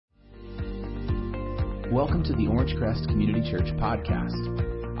Welcome to the Orange Crest Community Church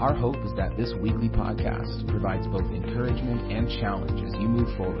podcast. Our hope is that this weekly podcast provides both encouragement and challenge as you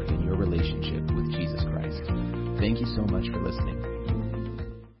move forward in your relationship with Jesus Christ. Thank you so much for listening.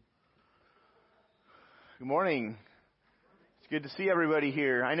 Good morning. It's good to see everybody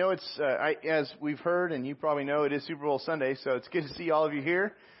here. I know it's, as we've heard, and you probably know, it is Super Bowl Sunday, so it's good to see all of you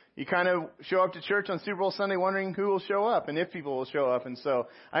here. You kind of show up to church on Super Bowl Sunday wondering who will show up and if people will show up. And so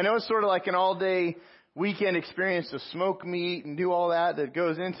I know it's sort of like an all-day weekend experience to smoke meat and do all that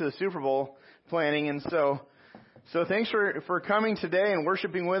goes into the Super Bowl planning. And so thanks for coming today and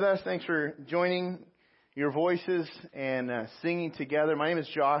worshiping with us. Thanks for joining your voices and singing together. My name is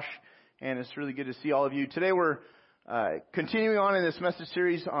Josh, and it's really good to see all of you. Today we're continuing on in this message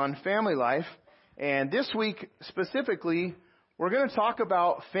series on family life. And this week specifically, we're going to talk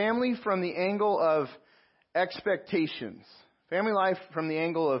about family from the angle of expectations. Family life from the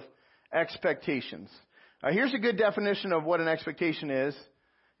angle of expectations. Here's a good definition of what an expectation is.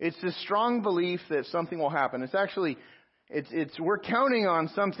 It's this strong belief that something will happen. It's actually, we're counting on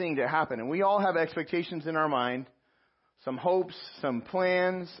something to happen. And we all have expectations in our mind, some hopes, some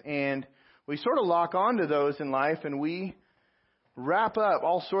plans, and we sort of lock onto those in life, and we wrap up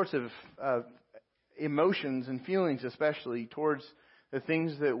all sorts of emotions and feelings, especially towards the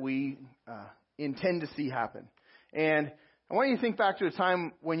things that we intend to see happen. And I want you to think back to a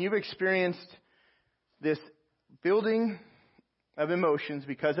time when you've experienced this building of emotions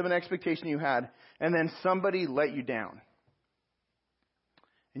because of an expectation you had, and then somebody let you down.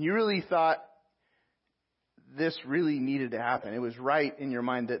 And you really thought this really needed to happen. It was right in your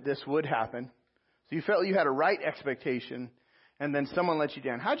mind that this would happen. So you felt you had a right expectation, and then someone let you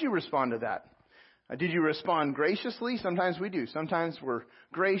down. How'd you respond to that? Did you respond graciously? Sometimes we do. Sometimes we're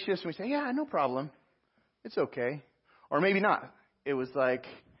gracious and we say, yeah, no problem. It's okay. Or maybe not. It was like,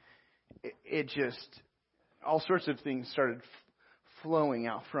 it just, all sorts of things started flowing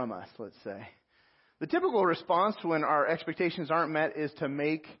out from us, let's say. The typical response when our expectations aren't met is to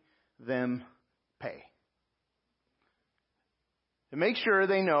make them pay. To make sure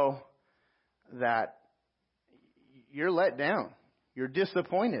they know that you're let down. You're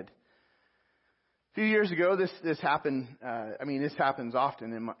disappointed. A few years ago, this happened. This happens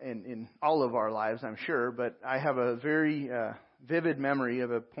often in all of our lives, I'm sure. But I have a very vivid memory of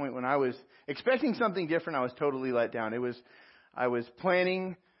a point when I was expecting something different. I was totally let down. I was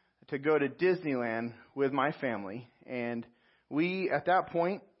planning to go to Disneyland with my family, and we at that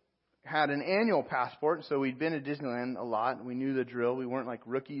point had an annual passport. So we'd been to Disneyland a lot, and we knew the drill. We weren't like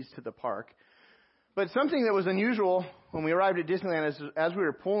rookies to the park. But something that was unusual when we arrived at Disneyland is as we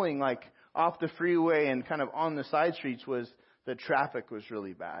were pulling like off the freeway and kind of on the side streets was the traffic was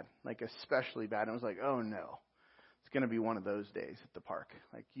really bad, like especially bad. And it was like, oh no, it's going to be one of those days at the park.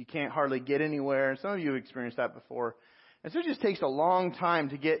 Like you can't hardly get anywhere. Some of you have experienced that before. And so it just takes a long time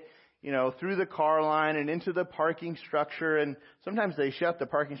to get, through the car line and into the parking structure. And sometimes they shut the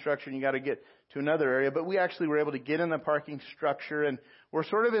parking structure and you got to get to another area. But we actually were able to get in the parking structure, and we're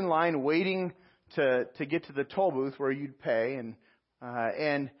sort of in line waiting to get to the toll booth where you'd pay.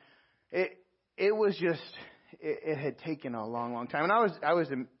 And it was just, it had taken a long, long time. And I was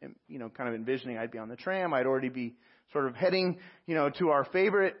kind of envisioning I'd be on the tram. I'd already be sort of heading, to our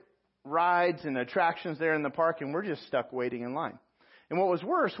favorite rides and attractions there in the park, and we're just stuck waiting in line. And what was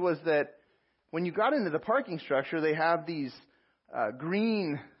worse was that when you got into the parking structure, they have these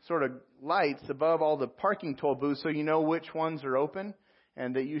green sort of lights above all the parking toll booths so you know which ones are open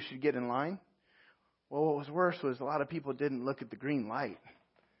and that you should get in line. Well, what was worse was a lot of people didn't look at the green light.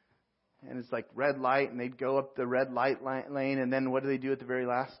 And it's like red light, and they'd go up the red light lane, and then what do they do at the very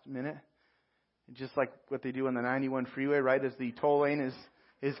last minute? Just like what they do on the 91 freeway, right? As the toll lane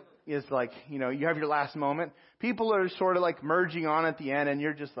is like, you have your last moment. People are sort of like merging on at the end, and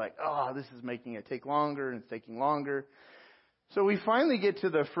you're just like, oh, this is making it take longer, and it's taking longer. So we finally get to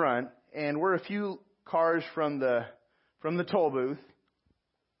the front, and we're a few cars from the toll booth,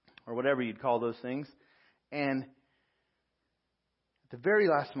 or whatever you'd call those things, and at the very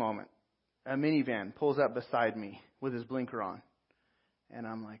last moment, a minivan pulls up beside me with his blinker on. And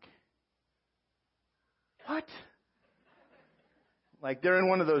I'm like, what? Like they're in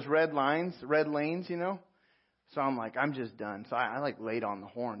one of those red lanes, So I'm like, I'm just done. So I like laid on the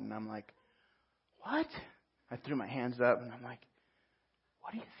horn, and I'm like, what? I threw my hands up, and I'm like,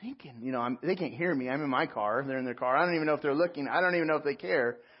 what are you thinking? They can't hear me. I'm in my car. They're in their car. I don't even know if they're looking. I don't even know if they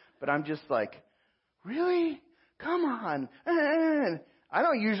care. But I'm just like, really? Come on. I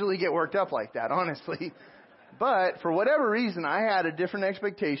don't usually get worked up like that, honestly. But for whatever reason, I had a different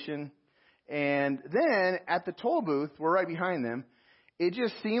expectation. And then at the toll booth, we're right behind them, it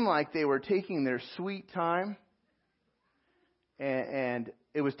just seemed like they were taking their sweet time, and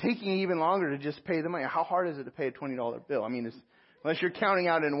it was taking even longer to just pay the money. How hard is it to pay a $20 bill? I mean, unless you're counting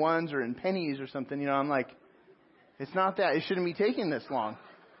out in ones or in pennies or something, I'm like, it's not that. It shouldn't be taking this long.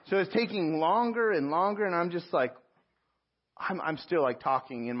 So it's taking longer and longer, and I'm just like, I'm still like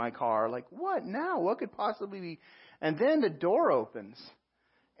talking in my car, like, what now? What could possibly be? And then the door opens,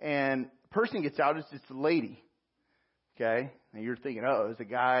 and the person gets out. It's just a lady. Okay? And you're thinking, oh, it's a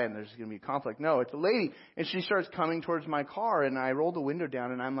guy, and there's going to be a conflict. No, it's a lady. And she starts coming towards my car, and I roll the window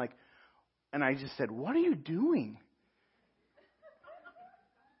down, and I'm like, and I just said, what are you doing?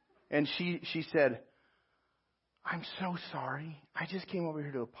 And she said, I'm so sorry. I just came over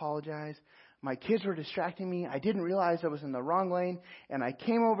here to apologize. My kids were distracting me. I didn't realize I was in the wrong lane. And I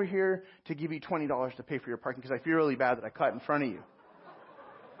came over here to give you $20 to pay for your parking because I feel really bad that I cut in front of you.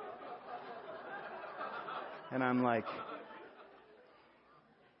 And I'm like,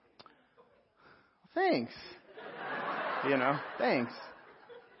 thanks. Thanks.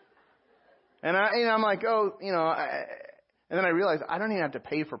 And I'm like, oh, and then I realized I don't even have to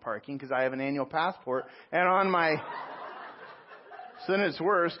pay for parking because I have an annual passport. And so then it's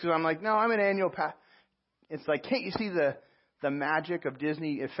worse because I'm like, no, I'm an annual pass. It's like, can't you see the magic of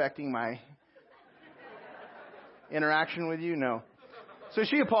Disney affecting my interaction with you? No. So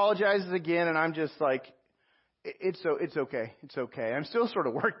she apologizes again, and I'm just like, it's okay. It's okay. I'm still sort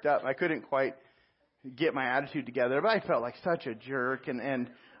of worked up. I couldn't quite get my attitude together, but I felt like such a jerk. And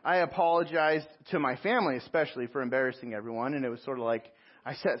I apologized to my family, especially, for embarrassing everyone. And it was sort of like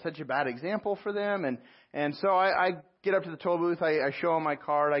I set such a bad example for them. And so I get up to the toll booth. I show them my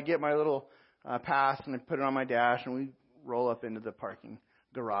card. I get my little pass, and I put it on my dash, and we roll up into the parking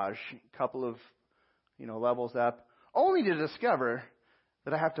garage, a couple of levels up, only to discover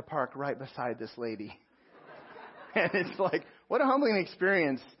that I have to park right beside this lady. And it's like, what a humbling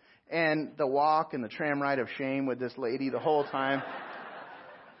experience. And the walk and the tram ride of shame with this lady the whole time.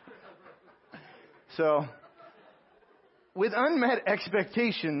 So, with unmet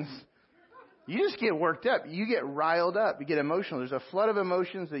expectations, you just get worked up. You get riled up. You get emotional. There's a flood of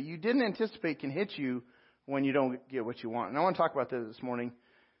emotions that you didn't anticipate can hit you when you don't get what you want. And I want to talk about this morning.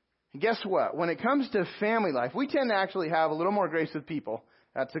 And guess what? When it comes to family life, we tend to actually have a little more grace with people.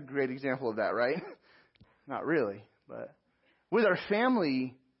 That's a great example of that, right? Not really. But with our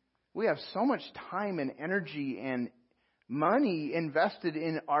family, we have so much time and energy and money invested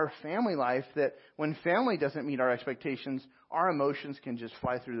in our family life that when family doesn't meet our expectations, our emotions can just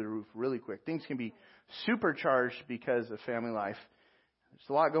fly through the roof really quick. Things can be supercharged because of family life. There's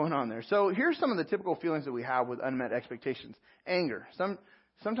a lot going on there. So here's some of the typical feelings that we have with unmet expectations. Anger.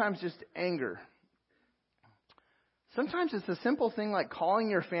 Sometimes just anger. Sometimes it's a simple thing like calling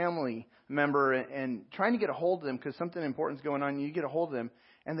your family member and trying to get a hold of them because something important's going on. You get a hold of them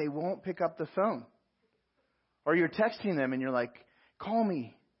and they won't pick up the phone. Or you're texting them and you're like, call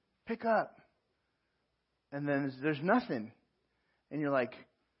me, pick up. And then there's nothing. And you're like,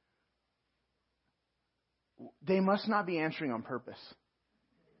 they must not be answering on purpose.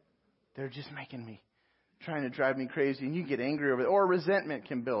 They're just trying to drive me crazy. And you get angry over it. Or resentment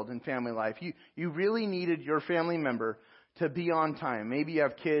can build in family life. You really needed your family member to be on time. Maybe you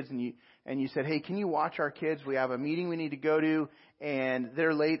have kids and you said, hey, can you watch our kids? We have a meeting we need to go to and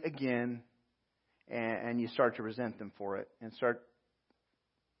they're late again. And you start to resent them for it and start,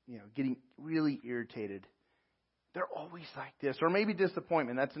 getting really irritated. They're always like this. Or maybe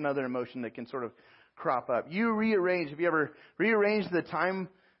disappointment. That's another emotion that can sort of crop up. Have you ever rearranged the time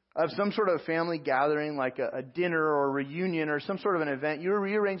of some sort of family gathering, like a dinner or a reunion or some sort of an event? You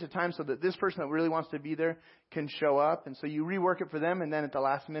rearrange the time so that this person that really wants to be there can show up. And so you rework it for them, and then at the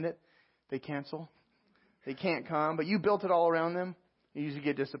last minute, they cancel. They can't come, but you built it all around them. You usually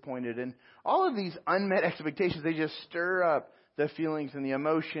get disappointed. And all of these unmet expectations, they just stir up the feelings and the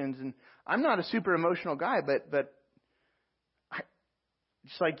emotions. And I'm not a super emotional guy, but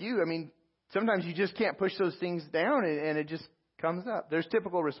just like you, sometimes you just can't push those things down and it just comes up. There's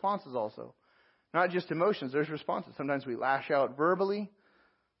typical responses also. Not just emotions, there's responses. Sometimes we lash out verbally.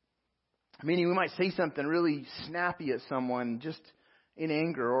 Meaning we might say something really snappy at someone just in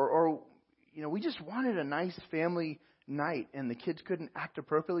anger. Or we just wanted a nice family night and the kids couldn't act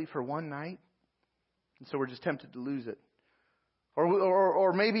appropriately for one night. And so we're just tempted to lose it.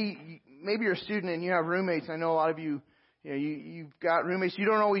 Or maybe you're a student and you have roommates. I know a lot of you, you've got roommates. You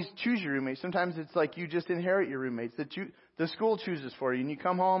don't always choose your roommates. Sometimes it's like you just inherit your roommates. The school chooses for you. And you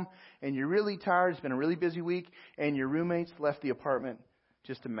come home and you're really tired. It's been a really busy week. And your roommates left the apartment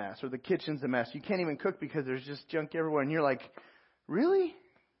just a mess. Or the kitchen's a mess. You can't even cook because there's just junk everywhere. And you're like, really?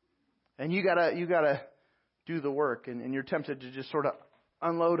 And you gotta do the work. And you're tempted to just sort of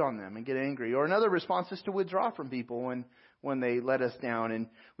unload on them and get angry. Or another response is to withdraw from people when they let us down, and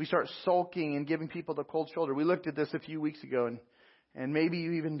we start sulking and giving people the cold shoulder. We looked at this a few weeks ago, and maybe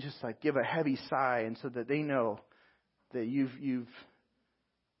you even just like give a heavy sigh, and so that they know that you've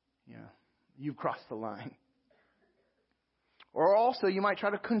crossed the line. Or also you might try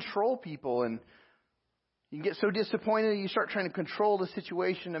to control people, and you get so disappointed you start trying to control the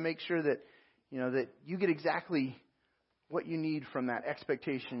situation to make sure that that you get exactly what you need from that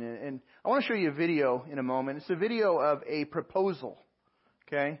expectation. And I want to show you a video in a moment. It's a video of a proposal.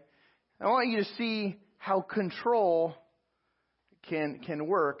 Okay? I want you to see how control can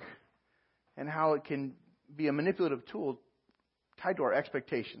work and how it can be a manipulative tool tied to our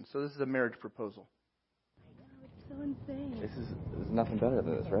expectations. So this is a marriage proposal. So insane. There's nothing better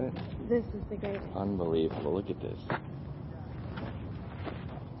than this, right? This is the greatest. Unbelievable. Look at this.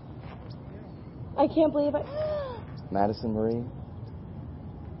 I can't believe it. Madison Marie,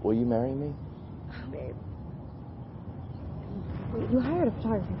 will you marry me? Oh, babe. Wait, you hired a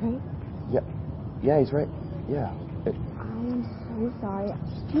photographer, right? Yeah, he's right. Yeah. I'm so sorry.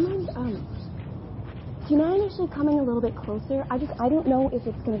 Do you mind actually coming a little bit closer? I don't know if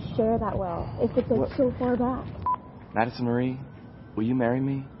it's going to share that well. If it's like so far back. Madison Marie, will you marry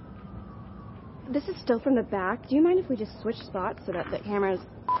me? This is still from the back. Do you mind if we just switch spots so that the camera's...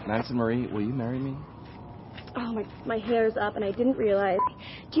 Madison Marie, will you marry me? Oh, my hair's up and I didn't realize.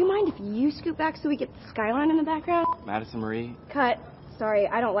 Do you mind if you scoot back so we get the skyline in the background? Madison Marie? Cut. Sorry,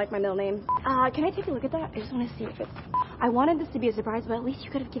 I don't like my middle name. Can I take a look at that? I just want to see if it's... I wanted this to be a surprise, but at least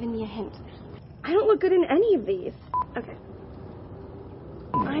you could have given me a hint. I don't look good in any of these. Okay.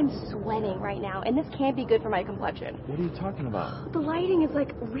 I'm sweating right now, and this can't be good for my complexion. What are you talking about? The lighting is,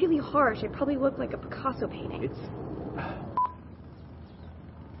 like, really harsh. I probably look like a Picasso painting.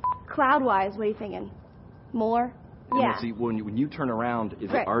 Cloud-wise, what are you thinking? More? Yeah. See, when you turn around, is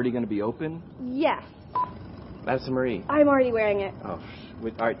Right. it already going to be open? Yes. Madison Marie. I'm already wearing it. Oh,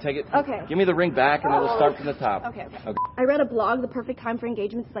 all right, take it. Okay. Give me the ring back, and then we'll start from the top. Okay. I read a blog, the perfect time for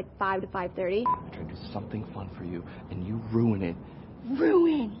engagements is like 5 to 5:30. I try to do something fun for you, and you ruin it.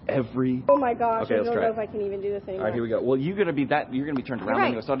 Ruin. Every... Oh my gosh, Okay, I let's don't try know it. if I can even do this anymore. All right, here we go. Well, you're going to be turned around Right.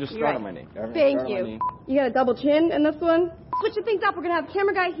 anyway, so I'll just You're start right. on my knee. Thank Start on my knee. you. You got a double chin in this one? Switching things up, we're going to have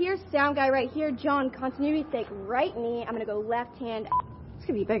camera guy here, sound guy right here, John, continuity sake, right knee. I'm going to go left hand. It's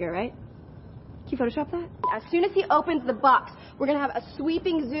going to be bigger, right? Can you Photoshop that? As soon as he opens the box, we're going to have a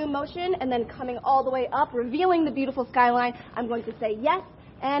sweeping zoom motion and then coming all the way up, revealing the beautiful skyline. I'm going to say yes,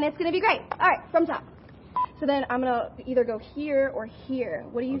 and it's going to be great. All right, from top. So then I'm going to either go here or here.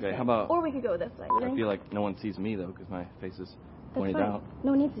 What do you think? How about... Or we could go this way. I feel like no one sees me, though, because my face is That's pointed fine. out.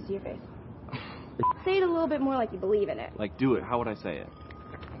 No one needs to see your face. Say it a little bit more like you believe in it. Like, do it. How would I say it?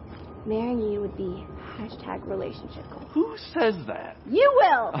 Marrying you would be #relationship goals. Who says that? You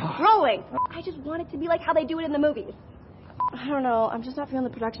will! Rolling! I just want it to be like how they do it in the movies. I don't know. I'm just not feeling the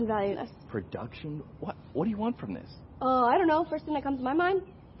production value. Production? What do you want from this? I don't know. First thing that comes to my mind,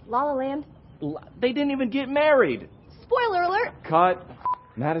 La La Land. They didn't even get married. Spoiler alert! Cut.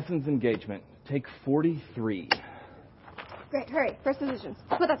 Madison's engagement. Take 43. Great, hurry. First positions.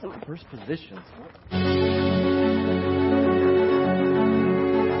 Put that somewhere. First positions?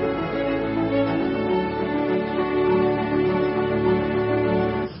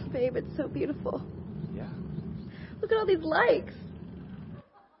 Babe, it's so beautiful. Yeah. Look at all these likes.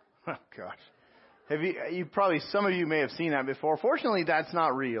 Oh, gosh. Some of you may have seen that before. Fortunately, that's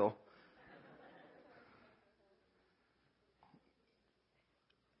not real.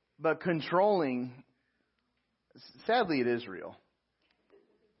 But controlling, sadly, it is real.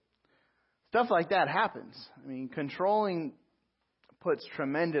 Stuff like that happens. I mean, controlling puts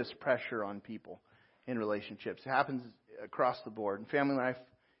tremendous pressure on people in relationships. It happens across the board. In family life,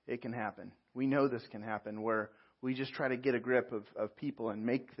 it can happen. We know this can happen, where we just try to get a grip of people and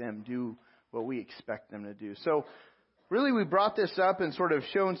make them do what we expect them to do. So really, we brought this up and sort of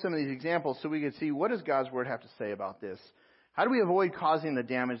shown some of these examples so we could see, what does God's Word have to say about this? How do we avoid causing the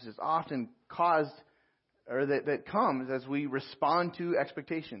damage that's often caused, or that comes as we respond to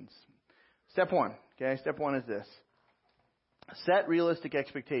expectations? Step one, okay? Step one is this. Set realistic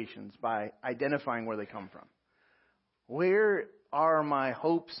expectations by identifying where they come from. Where are my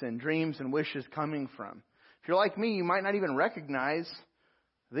hopes and dreams and wishes coming from? If you're like me, you might not even recognize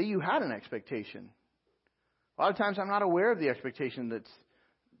that you had an expectation. A lot of times I'm not aware of the expectation that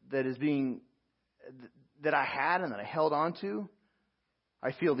I had and that I held on to.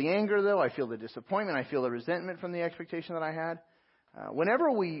 I feel the anger, though. I feel the disappointment. I feel the resentment from the expectation that I had.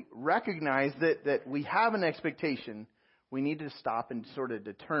 Whenever we recognize that we have an expectation, we need to stop and sort of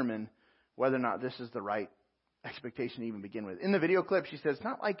determine whether or not this is the right expectation to even begin with. In the video clip, she says,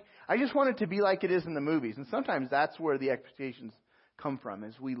 "Not like, I just want it to be like it is in the movies." And sometimes that's where the expectations come from,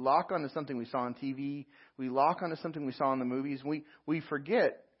 is we lock onto something we saw on TV, we lock onto something we saw in the movies, and we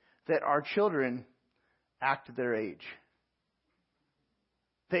forget that our children act their age.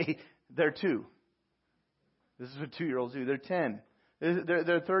 They're 2. This is what 2-year-olds do. They're 10.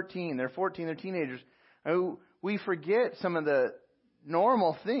 They're 13. They're 14. They're teenagers. We forget some of the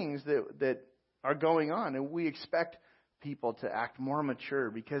normal things that are going on, and we expect people to act more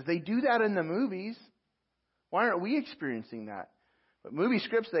mature because they do that in the movies. Why aren't we experiencing that? But movie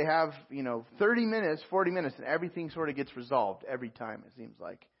scripts, they have 30 minutes, 40 minutes, and everything sort of gets resolved every time. It seems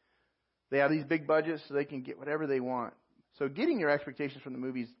like they have these big budgets so they can get whatever they want. So getting your expectations from the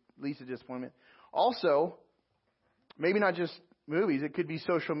movies leads to disappointment. Also, maybe not just movies, it could be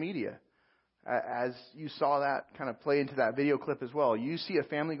social media. As you saw that kind of play into that video clip as well. You see a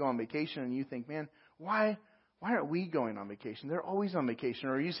family go on vacation and you think, man, why aren't we going on vacation? They're always on vacation.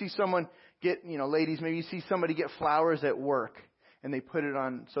 Or you see someone get, ladies, maybe you see somebody get flowers at work and they put it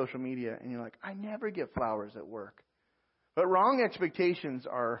on social media and you're like, I never get flowers at work. But wrong expectations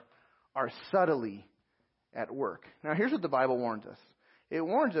are subtly at work. Now, here's what the Bible warns us. It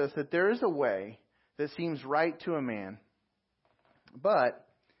warns us that there is a way that seems right to a man, but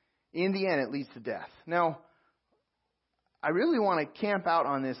in the end, it leads to death. Now, I really want to camp out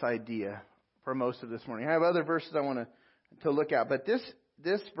on this idea for most of this morning. I have other verses I want to look at, but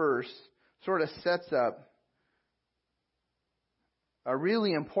this verse sort of sets up a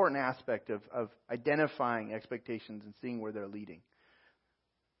really important aspect of identifying expectations and seeing where they're leading.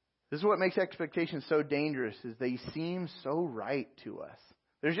 This is what makes expectations so dangerous, is they seem so right to us.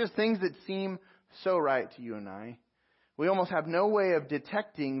 There's just things that seem so right to you and I. We almost have no way of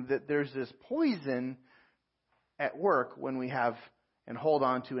detecting that there's this poison at work when we have and hold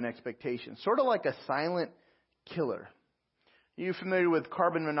on to an expectation. Sort of like a silent killer. Are you familiar with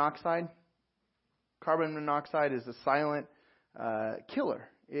carbon monoxide? Carbon monoxide is a silent killer.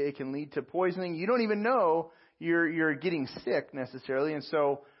 It can lead to poisoning. You don't even know you're getting sick necessarily. And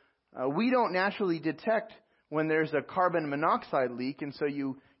so we don't naturally detect when there's a carbon monoxide leak. And so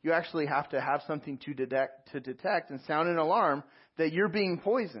you actually have to have something to detect and sound an alarm that you're being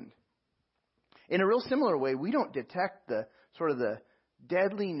poisoned. In a real similar way, we don't detect the sort of the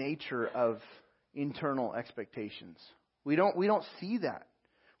deadly nature of internal expectations. We don't see that.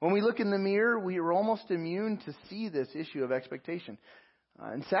 When we look in the mirror, we are almost immune to see this issue of expectation.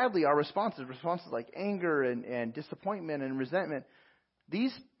 And sadly, our responses like anger and disappointment and resentment,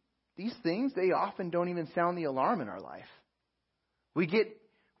 these things, they often don't even sound the alarm in our life. We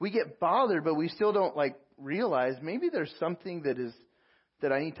get bothered, but we still don't realize maybe there's something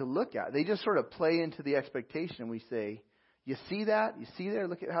that I need to look at. They just sort of play into the expectation. We say, you see that? You see there?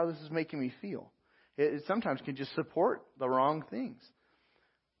 Look at how this is making me feel. It sometimes can just support the wrong things.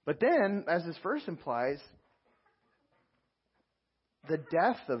 But then, as this verse implies, the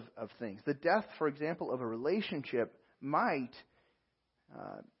death of things, the death, for example, of a relationship might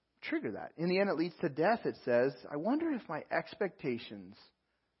trigger that. In the end, it leads to death, it says. I wonder if my expectations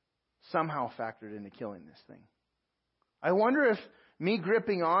somehow factored into killing this thing. I wonder if me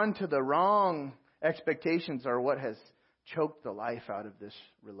gripping on to the wrong expectations are what has choked the life out of this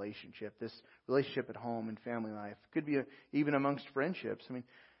relationship at home and family life. Could be even amongst friendships.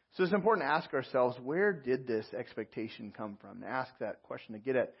 So it's important to ask ourselves, where did this expectation come from? To ask that question, to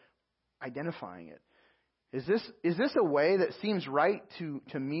get at identifying it. Is this a way that seems right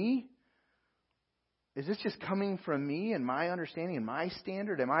to me? Is this just coming from me and my understanding and my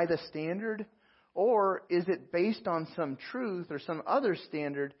standard? Am I the standard? Or is it based on some truth or some other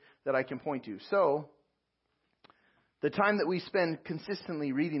standard that I can point to? So, the time that we spend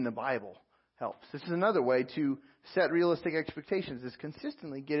consistently reading the Bible helps. This is another way to set realistic expectations, is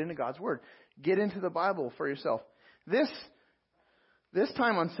consistently get into God's Word. Get into the Bible for yourself. This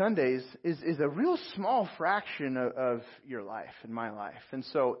time on Sundays is a real small fraction of your life and my life. And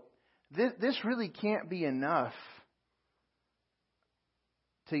so this really can't be enough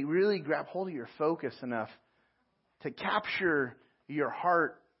to really grab hold of your focus enough to capture your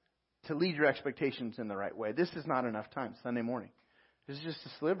heart to lead your expectations in the right way. This is not enough time, Sunday morning. This is just a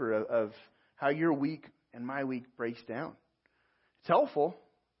sliver of how your week and my week breaks down. It's helpful.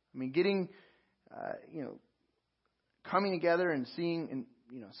 Getting, coming together and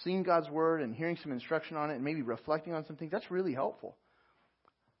seeing God's Word and hearing some instruction on it and maybe reflecting on some things, that's really helpful.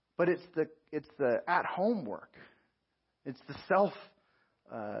 But it's the at-home work. It's the self,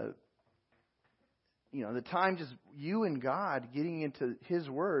 the time just you and God getting into His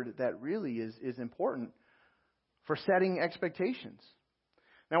Word that really is important for setting expectations.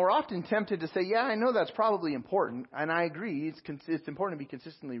 Now, we're often tempted to say, yeah, I know that's probably important, and I agree. It's important to be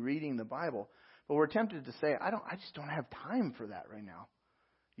consistently reading the Bible. But we're tempted to say, I just don't have time for that right now.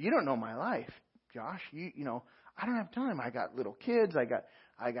 You don't know my life, Josh. You know, I don't have time. I got little kids. I got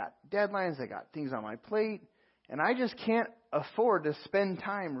deadlines. I got things on my plate, and I just can't afford to spend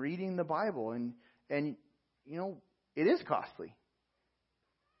time reading the Bible. And you know, it is costly.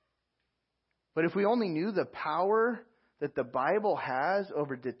 But if we only knew the power that the Bible has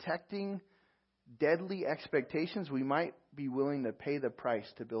over detecting deadly expectations, we might be willing to pay the price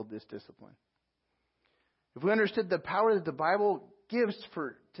to build this discipline. If we understood the power that the Bible gives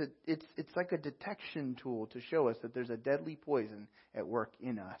it's like a detection tool to show us that there's a deadly poison at work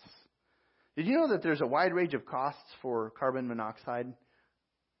in us. Did you know that there's a wide range of costs for carbon monoxide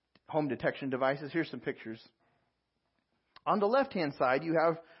home detection devices? Here's some pictures. On the left-hand side, you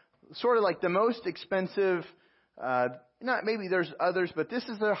have sort of like the most expensive. Not maybe there's others, but this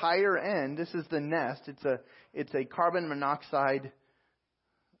is the higher end. This is the Nest. It's a carbon monoxide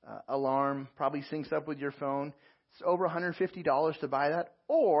alarm. Probably syncs up with your phone. It's over $150 to buy that.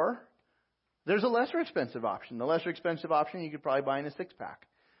 Or there's a lesser expensive option. The lesser expensive option you could probably buy in a 6-pack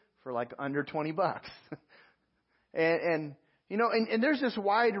for like under $20. and you know, and there's this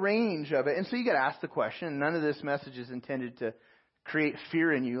wide range of it. And so you got to ask the question. None of this message is intended to create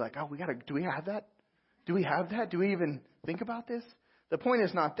fear in you. Like, oh, do we have that? Do we have that? Do we even think about this? The point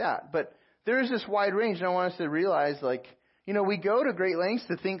is not that. But there is this wide range, and I want us to realize, like, you know, we go to great lengths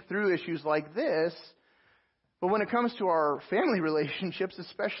to think through issues like this, but when it comes to our family relationships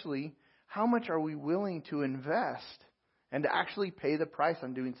especially, how much are we willing to invest and to actually pay the price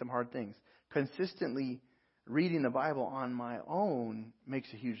on doing some hard things? Consistently reading the Bible on my own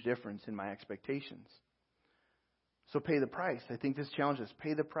makes a huge difference in my expectations. So pay the price. I think this challenges us.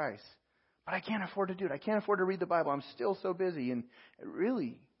 Pay the price. But I can't afford to do it. I can't afford to read the Bible. I'm still so busy. And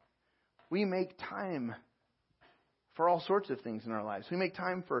really, we make time for all sorts of things in our lives. We make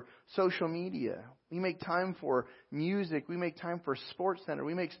time for social media. We make time for music. We make time for Sports Center.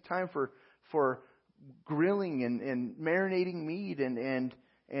 We make time for grilling and marinating meat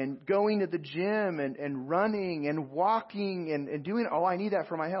and going to the gym and running and walking and doing, I need that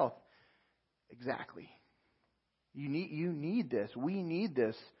for my health. Exactly. You need this. We need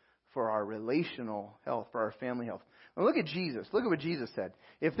this for our relational health, for our family health. Now look at Jesus. Look at what Jesus said.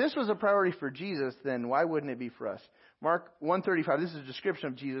 If this was a priority for Jesus, then why wouldn't it be for us? Mark 1:35. This is a description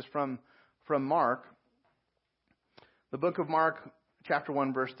of Jesus from Mark. The book of Mark, chapter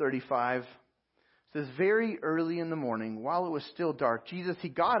 1, verse 35, says, very early in the morning, while it was still dark, Jesus, he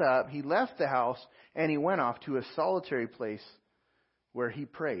got up, he left the house, and he went off to a solitary place where he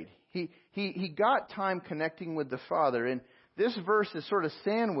prayed. He got time connecting with the Father, and this verse is sort of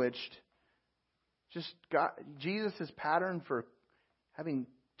sandwiched. Jesus' pattern for having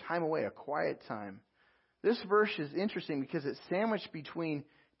time away, a quiet time. This verse is interesting because it's sandwiched between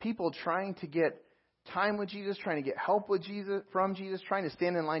people trying to get time with Jesus, trying to get help with Jesus, from Jesus, trying to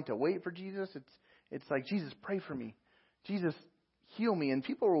stand in line to wait for Jesus. It's like, Jesus, pray for me. Jesus, heal me. And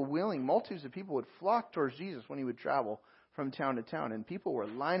people were willing, multitudes of people would flock towards Jesus when he would travel from town to town. And people were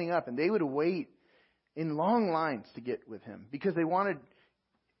lining up, and they would wait in long lines to get with him because they wanted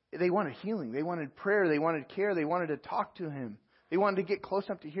healing. They wanted prayer. They wanted care. They wanted to talk to him. They wanted to get close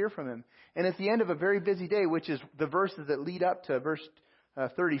enough to hear from him. And at the end of a very busy day, which is the verses that lead up to verse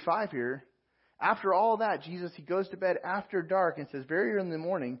 35 here, after all that, Jesus, he goes to bed after dark and says, very early in the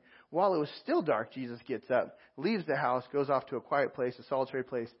morning, while it was still dark, Jesus gets up, leaves the house, goes off to a quiet place, a solitary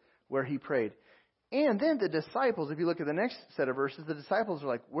place where he prayed. And then the disciples, if you look at the next set of verses, the disciples are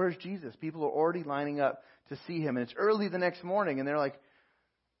like, where's Jesus? People are already lining up to see him. And it's early the next morning, and they're like,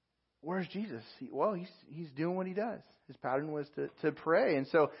 where's Jesus? He's doing what he does. His pattern was to pray. And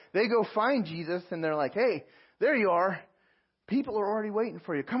so they go find Jesus, and they're like, hey, there you are. People are already waiting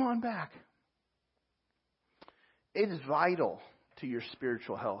for you. Come on back. It is vital to your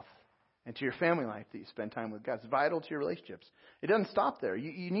spiritual health and to your family life that you spend time with God. It's vital to your relationships. It doesn't stop there.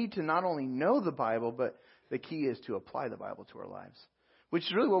 You need to not only know the Bible, but the key is to apply the Bible to our lives, which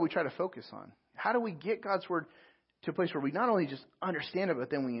is really what we try to focus on. How do we get God's Word to a place where we not only just understand it, but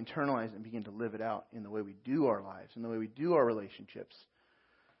then we internalize it and begin to live it out in the way we do our lives, in the way we do our relationships?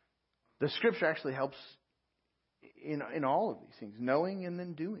 The Scripture actually helps in all of these things, knowing and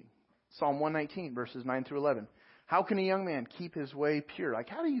then doing. Psalm 119, verses 9 through 11. How can a young man keep his way pure? Like,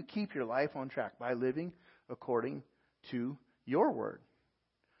 how do you keep your life on track? By living according to your word.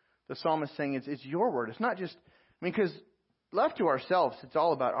 The psalmist is saying it's your word. It's not just, because left to ourselves, it's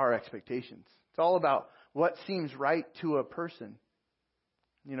all about our expectations. It's all about what seems right to a person.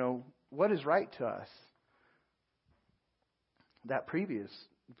 What is right to us? That previous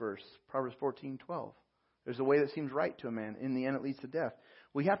verse, Proverbs 14:12. There's a way that seems right to a man. In the end, it leads to death.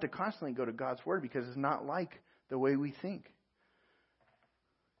 We have to constantly go to God's Word because it's not like the way we think.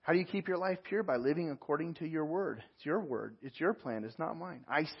 How do you keep your life pure? By living according to your Word. It's your Word. It's your plan. It's not mine.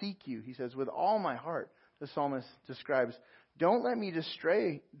 I seek you, he says, with all my heart. The psalmist describes, don't let me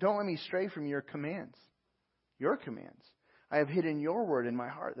stray from your commands. Your commands. I have hidden your word in my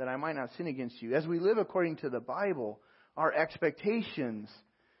heart that I might not sin against you. As we live according to the Bible, our expectations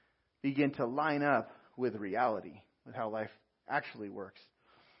begin to line up with reality, with how life actually works.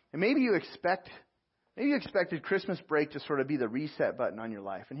 And maybe you expected Christmas break to sort of be the reset button on your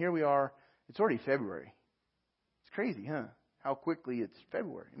life. And here we are. It's already February. It's crazy, huh? How quickly it's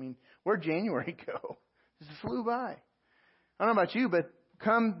February. I mean, where'd January go? It flew by. I don't know about you, but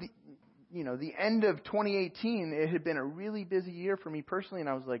come the end of 2018, it had been a really busy year for me personally, and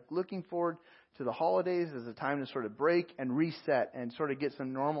I was like looking forward to the holidays as a time to sort of break and reset and sort of get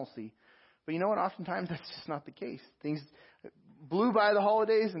some normalcy. But you know what? Oftentimes that's just not the case. Things blew by the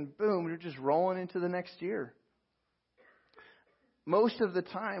holidays and boom, we're just rolling into the next year. Most of the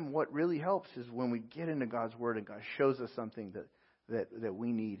time, what really helps is when we get into God's Word and God shows us something that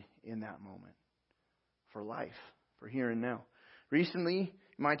we need in that moment for life, for here and now. Recently,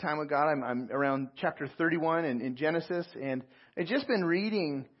 in my time with God, I'm around chapter 31 in Genesis, and I've just been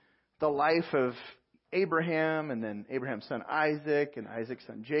reading the life of Abraham, and then Abraham's son Isaac, and Isaac's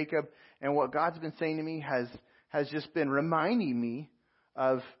son Jacob. And what God's been saying to me has just been reminding me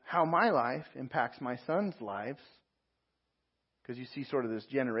of how my life impacts my son's lives. Because you see sort of this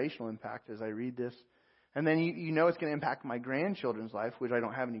generational impact as I read this. And then you know it's going to impact my grandchildren's life, which I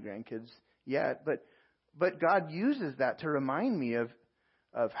don't have any grandkids yet. But God uses that to remind me of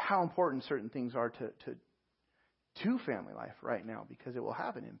how important certain things are to family life right now, because it will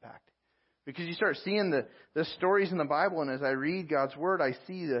have an impact. Because you start seeing the stories in the Bible, and as I read God's Word, I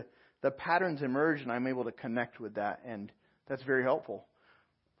see the patterns emerge, and I'm able to connect with that, and that's very helpful.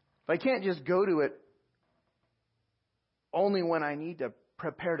 If I can't just go to it only when I need to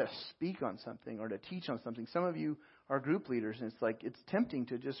prepare to speak on something or to teach on something. Some of you are group leaders, and it's tempting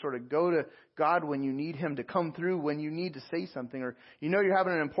to just sort of go to God when you need Him to come through, when you need to say something, or you're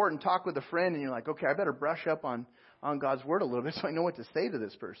having an important talk with a friend, and you're like, okay, I better brush up on God's Word a little bit so I know what to say to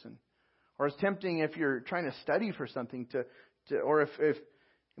this person. Or it's tempting if you're trying to study for something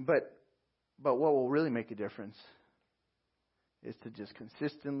but what will really make a difference is to just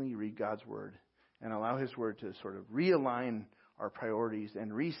consistently read God's Word and allow His Word to sort of realign our priorities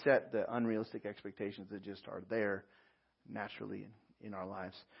and reset the unrealistic expectations that just are there naturally in our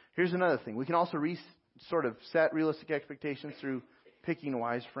lives. Here's another thing. We can also sort of set realistic expectations through picking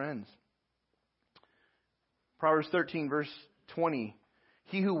wise friends. Proverbs 13, verse 20.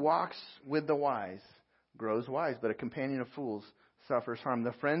 He who walks with the wise grows wise, but a companion of fools suffers harm.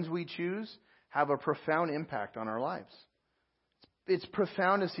 The friends we choose have a profound impact on our lives. It's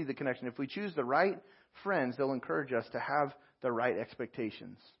profound to see the connection. If we choose the right friends, they'll encourage us to have the right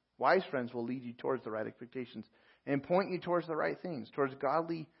expectations. Wise friends will lead you towards the right expectations and point you towards the right things, towards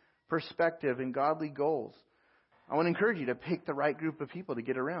godly perspective and godly goals. I want to encourage you to pick the right group of people to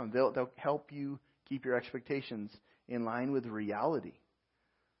get around. They'll help you keep your expectations in line with reality.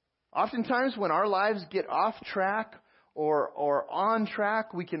 Oftentimes when our lives get off track or on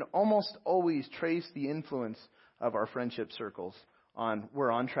track, we can almost always trace the influence of our friendship circles on we're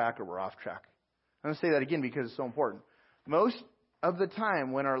on track or we're off track. I'm going to say that again because it's so important. Most of the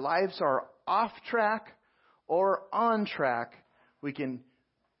time when our lives are off track or on track, we can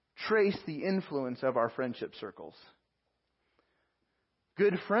trace the influence of our friendship circles.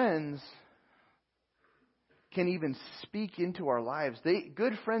 Good friends can even speak into our lives.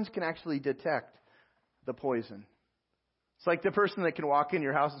 Good friends can actually detect the poison. It's like the person that can walk in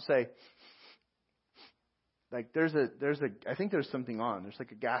your house and say, like, I think there's something on. There's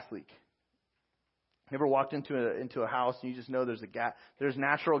like a gas leak. Ever walked into a house and you just know there's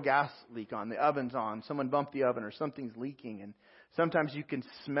natural gas leak on, the oven's on, someone bumped the oven or something's leaking, and sometimes you can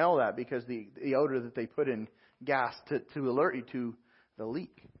smell that because the odor that they put in gas to alert you to the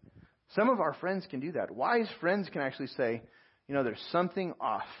leak. Some of our friends can do that. Wise friends can actually say, there's something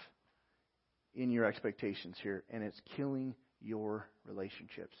off in your expectations here, and it's killing your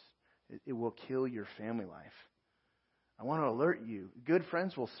relationships. It will kill your family life. I want to alert you. Good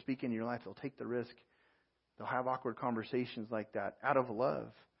friends will speak into your life. They'll take the risk. They'll have awkward conversations like that out of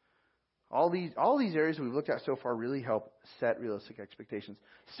love. All these areas we've looked at so far really help set realistic expectations.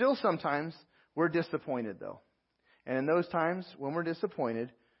 Still, sometimes we're disappointed, though. And in those times when we're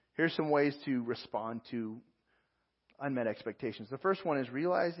disappointed, here's some ways to respond to unmet expectations. The first one is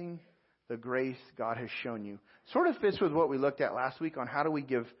realizing the grace God has shown you. Sort of fits with what we looked at last week on how do we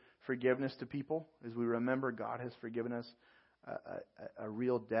give forgiveness to people as we remember God has forgiven us a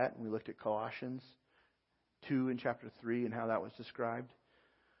real debt. And we looked at Colossians 2 in chapter 3 and how that was described.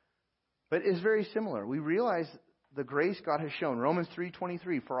 But it's very similar. We realize the grace God has shown. Romans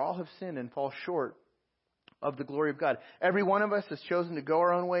 3:23, for all have sinned and fall short of the glory of God. Every one of us has chosen to go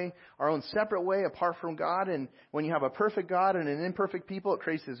our own way, our own separate way apart from God. And when you have a perfect God and an imperfect people, it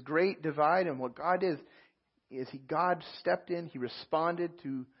creates this great divide. And what God did is God stepped in. He responded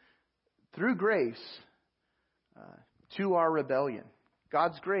through grace to our rebellion.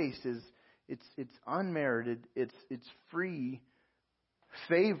 God's grace is it's unmerited. It's free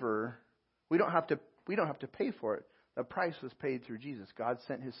favor. We don't have to pay for it. The price was paid through Jesus. God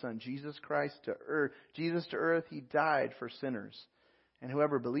sent His Son, Jesus Christ, to earth. Jesus to earth. He died for sinners. And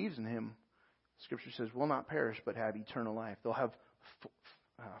whoever believes in Him, Scripture says, will not perish but have eternal life. They'll have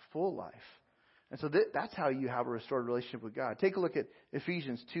full life. And so that's how you have a restored relationship with God. Take a look at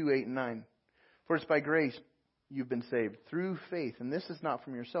Ephesians 2:8 and 9. For it's by grace you've been saved through faith. And this is not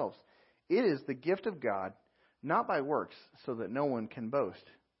from yourselves. It is the gift of God, not by works, so that no one can boast.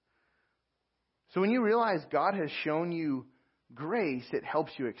 So when you realize God has shown you grace, it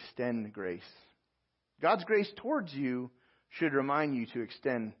helps you extend grace. God's grace towards you should remind you to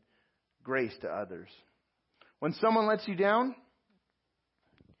extend grace to others. When someone lets you down,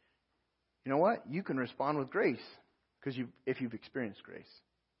 you know what? You can respond with grace because if you've experienced grace.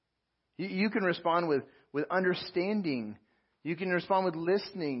 You can respond with understanding. You can respond with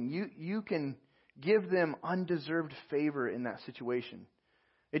listening. You can give them undeserved favor in that situation.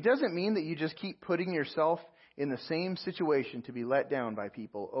 It doesn't mean that you just keep putting yourself in the same situation to be let down by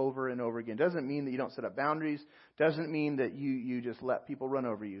people over and over again. It doesn't mean that you don't set up boundaries. It doesn't mean that you just let people run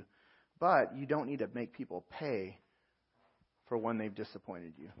over you. But you don't need to make people pay for when they've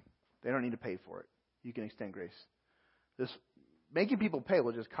disappointed you. They don't need to pay for it. You can extend grace. Making people pay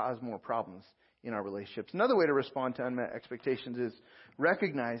will just cause more problems in our relationships. Another way to respond to unmet expectations is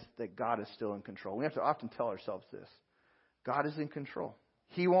recognize that God is still in control. We have to often tell ourselves this. God is in control.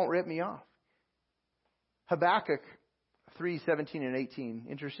 He won't rip me off. Habakkuk 3:17 and 18.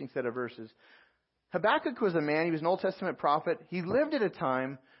 Interesting set of verses. Habakkuk was a man. He was an Old Testament prophet. He lived at a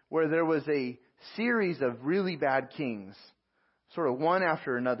time where there was a series of really bad kings. Sort of one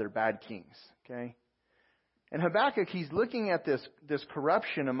after another bad kings. Okay? And Habakkuk, he's looking at this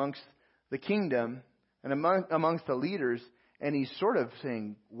corruption amongst the kingdom and amongst the leaders. And he's sort of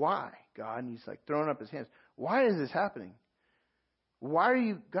saying, why, God? And he's like throwing up his hands. Why is this happening? Why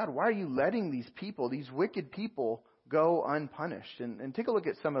are you letting these people, these wicked people, go unpunished? And take a look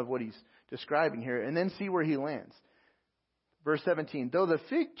at some of what he's describing here and then see where he lands. Verse 17, though the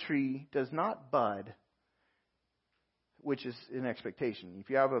fig tree does not bud, which is an expectation.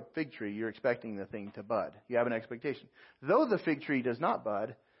 If you have a fig tree, you're expecting the thing to bud. You have an expectation. Though the fig tree does not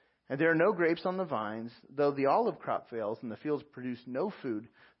bud, and there are no grapes on the vines, though the olive crop fails and the fields produce no food,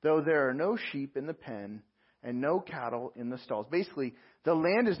 though there are no sheep in the pen, and no cattle in the stalls. Basically, the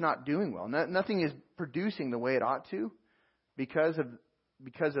land is not doing well. Nothing is producing the way it ought to because of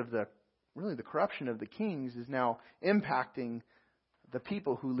the corruption of the kings is now impacting the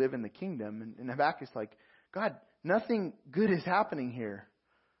people who live in the kingdom. And Habakkuk's like, God, nothing good is happening here.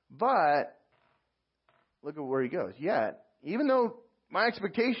 But look at where he goes. Yet, even though my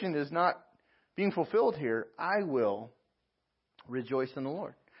expectation is not being fulfilled here, I will rejoice in the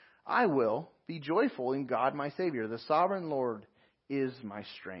Lord. I will be joyful in God my Savior. The sovereign Lord is my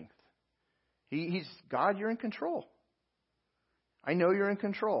strength. He's God, you're in control. I know you're in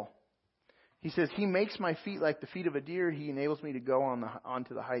control. He says, He makes my feet like the feet of a deer. He enables me to go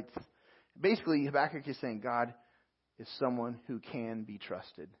onto the heights. Basically, Habakkuk is saying God is someone who can be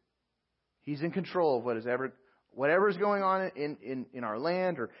trusted. He's in control of whatever is going on in our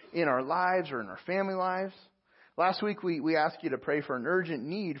land or in our lives or in our family lives. Last week, we asked you to pray for an urgent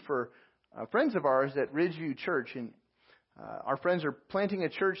need for friends of ours at Ridgeview Church. And our friends are planting a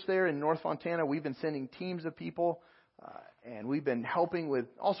church there in North Fontana. We've been sending teams of people, and we've been helping with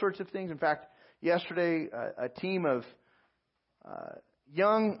all sorts of things. In fact, yesterday, a team of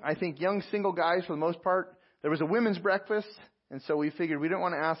young single guys for the most part. There was a women's breakfast, and so we figured we didn't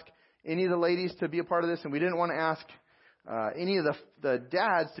want to ask any of the ladies to be a part of this, and we didn't want to ask any of the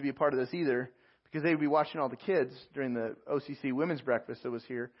dads to be a part of this either, because they would be watching all the kids during the OCC women's breakfast that was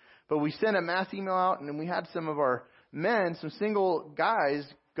here. But we sent a mass email out, and then we had some of our men, some single guys,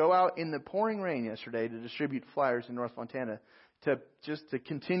 go out in the pouring rain yesterday to distribute flyers in North Fontana to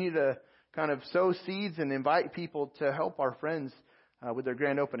continue to kind of sow seeds and invite people to help our friends with their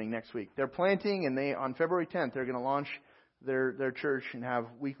grand opening next week. They're planting, and on February 10th, they're going to launch their church and have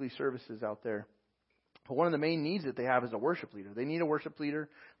weekly services out there. But one of the main needs that they have is a worship leader. They need a worship leader.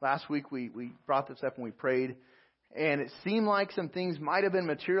 Last week we brought this up and we prayed. And it seemed like some things might have been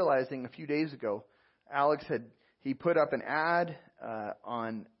materializing a few days ago. Alex he put up an ad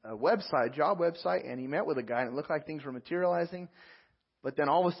on a website, job website, and he met with a guy, and it looked like things were materializing. But then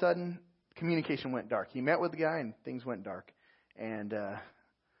all of a sudden, communication went dark. He met with the guy, and things went dark. And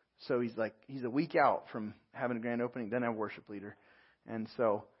so he's a week out from having a grand opening, then have a worship leader. And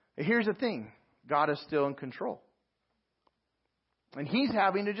so here's the thing. God is still in control. And he's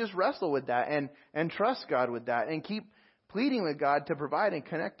having to just wrestle with that and trust God with that and keep pleading with God to provide and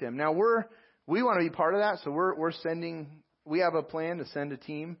connect him. Now we want to be part of that, so we have a plan to send a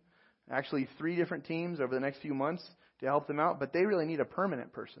team, actually 3 different teams over the next few months to help them out, but they really need a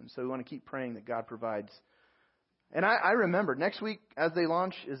permanent person. So we want to keep praying that God provides. And I remember next week as they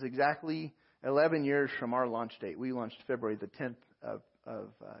launch is exactly 11 years from our launch date. We launched February the 10th of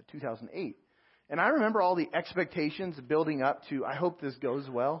 2008. And I remember all the expectations building up to, I hope this goes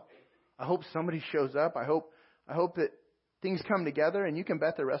well. I hope somebody shows up. I hope that things come together, and you can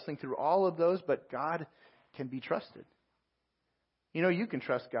bet they're wrestling through all of those, but God can be trusted. You know, you can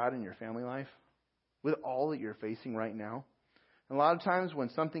trust God in your family life with all that you're facing right now. And a lot of times when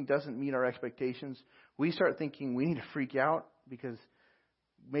something doesn't meet our expectations, we start thinking we need to freak out because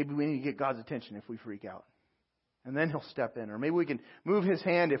maybe we need to get God's attention if we freak out. And then he'll step in. Or maybe we can move his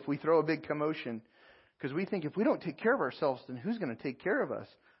hand if we throw a big commotion. Because we think if we don't take care of ourselves, then who's going to take care of us?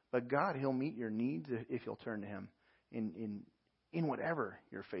 But God, he'll meet your needs if you'll turn to him in whatever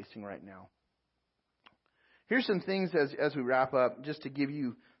you're facing right now. Here's some things as we wrap up, just to give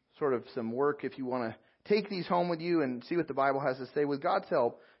you sort of some work if you want to take these home with you and see what the Bible has to say. With God's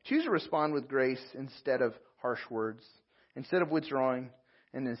help, choose to respond with grace instead of harsh words, instead of withdrawing,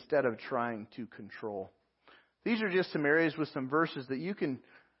 and instead of trying to control. These are just some areas with some verses that you can,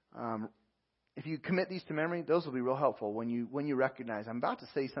 if you commit these to memory, those will be real helpful when you recognize I'm about to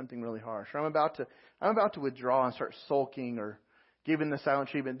say something really harsh, or I'm about to withdraw and start sulking or giving the silent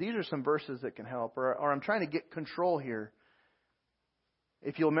treatment. These are some verses that can help, or I'm trying to get control here.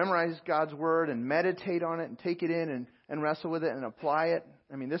 If you'll memorize God's word and meditate on it and take it in and wrestle with it and apply it,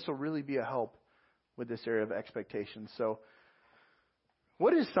 I mean, this will really be a help with this area of expectation. So,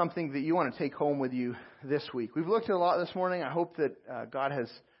 what is something that you want to take home with you this week? We've looked at a lot this morning. I hope that God has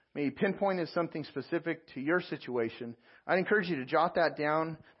maybe pinpointed something specific to your situation. I'd encourage you to jot that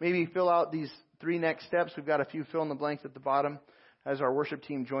down. Maybe fill out these 3 next steps. We've got a few fill in the blanks at the bottom as our worship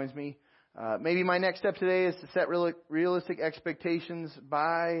team joins me. Maybe my next step today is to set realistic expectations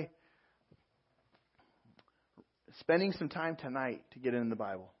by spending some time tonight to get into the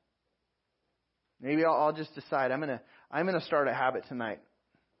Bible. Maybe I'll just decide I'm gonna start a habit tonight.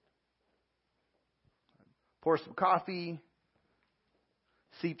 Pour some coffee,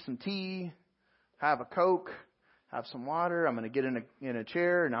 sip some tea, have a Coke, have some water. I'm going to get in a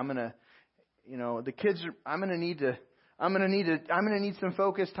chair, and I'm going to, the kids. I'm going to need some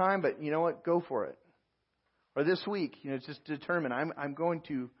focused time. But you know what? Go for it. Or this week, just determine I'm going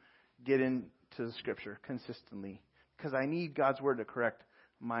to get into the Scripture consistently because I need God's word to correct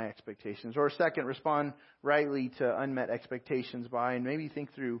my expectations. Or second, respond rightly to unmet expectations by, and maybe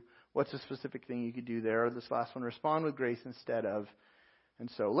think through what's a specific thing you could do there. Or this last one, respond with grace instead of.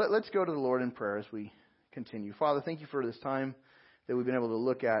 And so let's go to the Lord in prayer as we continue. Father, thank you for this time that we've been able to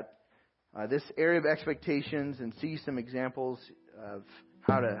look at this area of expectations and see some examples of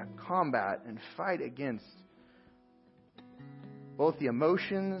how to combat and fight against both the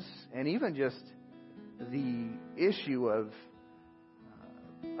emotions and even just the issue of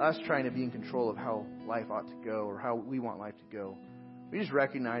us trying to be in control of how life ought to go or how we want life to go. We just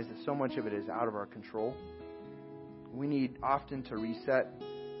recognize that so much of it is out of our control. We need often to reset,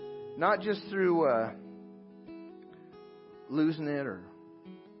 not just through losing it or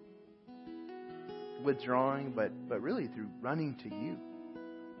withdrawing, but really through running to you,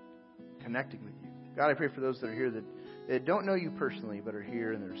 connecting with you. God, I pray for those that are here that don't know you personally, but are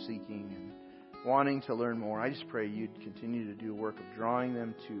here and they're seeking and wanting to learn more. I just pray you'd continue to do a work of drawing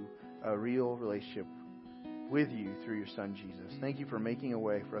them to a real relationship with you through your Son, Jesus. Thank you for making a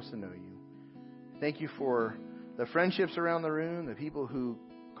way for us to know you. Thank you for the friendships around the room, the people who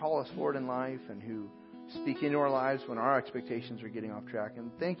call us forward in life and who speak into our lives when our expectations are getting off track.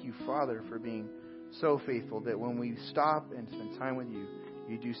 And thank you, Father, for being so faithful that when we stop and spend time with you,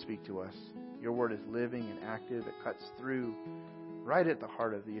 you do speak to us. Your word is living and active. It cuts through right at the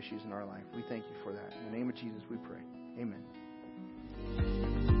heart of the issues in our life. We thank you for that. In the name of Jesus, we pray. Amen.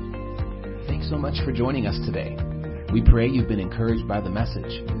 Thanks so much for joining us today. We pray you've been encouraged by the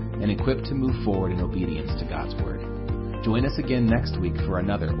message and equipped to move forward in obedience to God's Word. Join us again next week for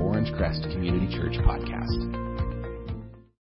another Orange Crest Community Church podcast.